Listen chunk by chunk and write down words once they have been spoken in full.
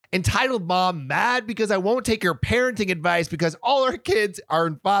Entitled mom mad because I won't take her parenting advice because all her kids are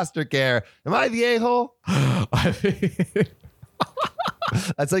in foster care. Am I the a-hole? I mean,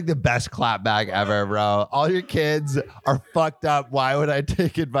 that's like the best clapback ever, bro. All your kids are fucked up. Why would I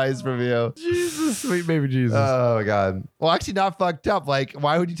take advice from you? Jesus, sweet baby Jesus. Oh my God. Well, actually not fucked up. Like,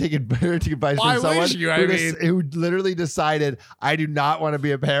 why would you take parenting advice from someone who literally decided I do not want to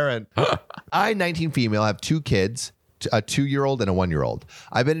be a parent? I, 19 female, have 2 kids. A 2-year-old and a 1-year-old.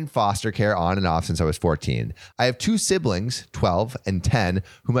 I've been in foster care on and off since I was 14. I have 2 siblings, 12 and 10,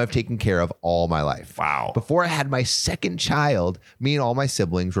 whom I've taken care of all my life. Wow. Before I had my second child, me and all my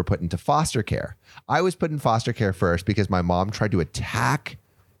siblings were put into foster care. I was put in foster care first because my mom tried to attack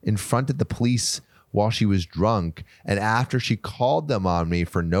in front of the police while she was drunk. And after she called them on me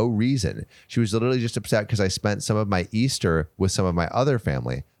for no reason, she was literally just upset because I spent some of my Easter with some of my other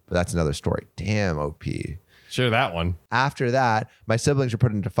family. But that's another story. Damn, OP. Share that one. After that, my siblings were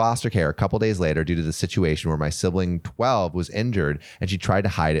put into foster care a couple days later due to the situation where my sibling 12 was injured and she tried to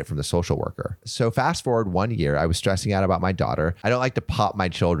hide it from the social worker. So fast forward 1 year, I was stressing out about my daughter. I don't like to pop my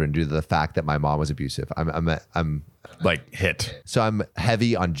children due to the fact that my mom was abusive. I'm like hit. So I'm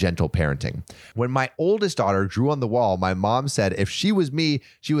heavy on gentle parenting. When my oldest daughter drew on the wall, my mom said if she was me,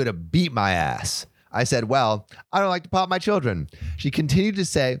 she would have beat my ass. I said, well, I don't like to pop my children. She continued to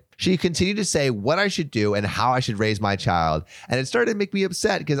say what I should do and how I should raise my child. And it started to make me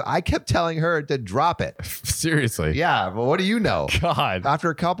upset because I kept telling her to drop it. Seriously? Yeah. Well, what do you know? God. After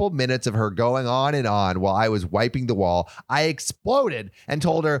a couple minutes of her going on and on while I was wiping the wall, I exploded and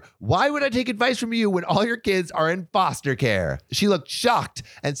told her, why would I take advice from you when all your kids are in foster care? She looked shocked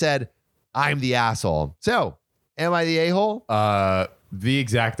and said, I'm the asshole. So, am I the a-hole? The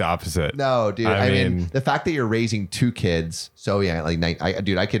exact opposite. No, dude. I mean, the fact that you're raising 2 kids so young, like,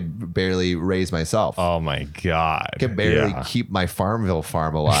 I could barely raise myself. Oh my God. I could barely keep my Farmville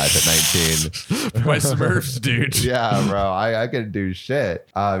farm alive at 19. My Smurfs, dude. Yeah, bro. I couldn't do shit.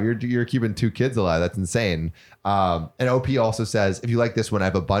 You're keeping 2 kids alive. That's insane. And OP also says, if you like this one, I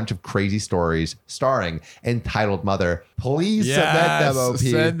have a bunch of crazy stories starring Entitled Mother. Please submit them, OP.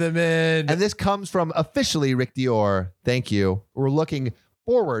 Send them in. And this comes from officially Rick Dior. Thank you. We're looking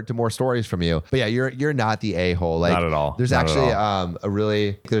forward to more stories from you. But yeah, you're not the a-hole. Like, not at all. There's actually a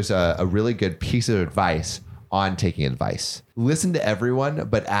really good piece of advice on taking advice. Listen to everyone,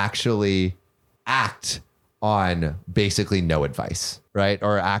 but actually act on basically no advice, right?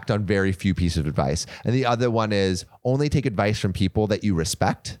 Or act on very few pieces of advice. And the other one is only take advice from people that you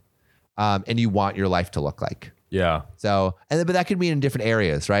respect and you want your life to look like. Yeah. So, but that could mean in different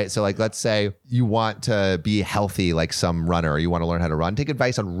areas, right? So like, let's say you want to be healthy, like some runner, or you want to learn how to run, take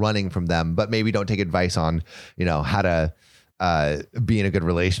advice on running from them, but maybe don't take advice on, how to be in a good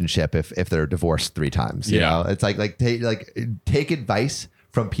relationship if they're divorced 3 times, you know? It's take advice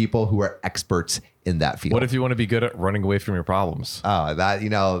from people who are experts in that field. What if you want to be good at running away from your problems? Oh, then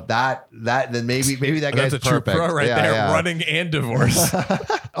maybe that guy's That's a true perfect. pro right there, running and divorce.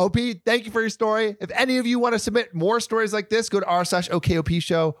 OP, thank you for your story. If any of you want to submit more stories like this, go to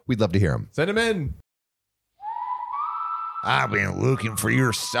r/okopshow. We'd love to hear them. Send them in. I've been looking for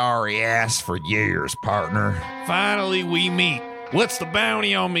your sorry ass for years, partner. Finally, we meet. What's the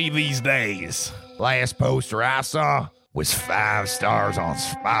bounty on me these days? Last poster I saw was 5 stars on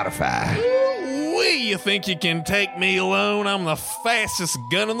Spotify. Ooh-wee, you think you can take me alone? I'm the fastest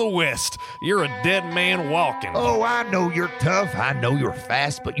gun in the West. You're a dead man walking. Oh, I know you're tough. I know you're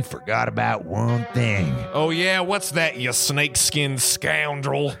fast, but you forgot about one thing. Oh, yeah? What's that, you snakeskin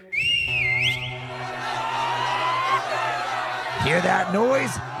scoundrel? Hear that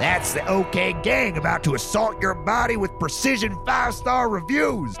noise? That's the OK Gang about to assault your body with precision 5-star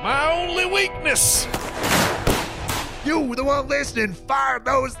reviews. My only weakness. You, the one listening, fire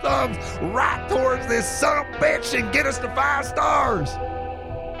those thumbs right towards this son of a bitch and get us to 5 stars.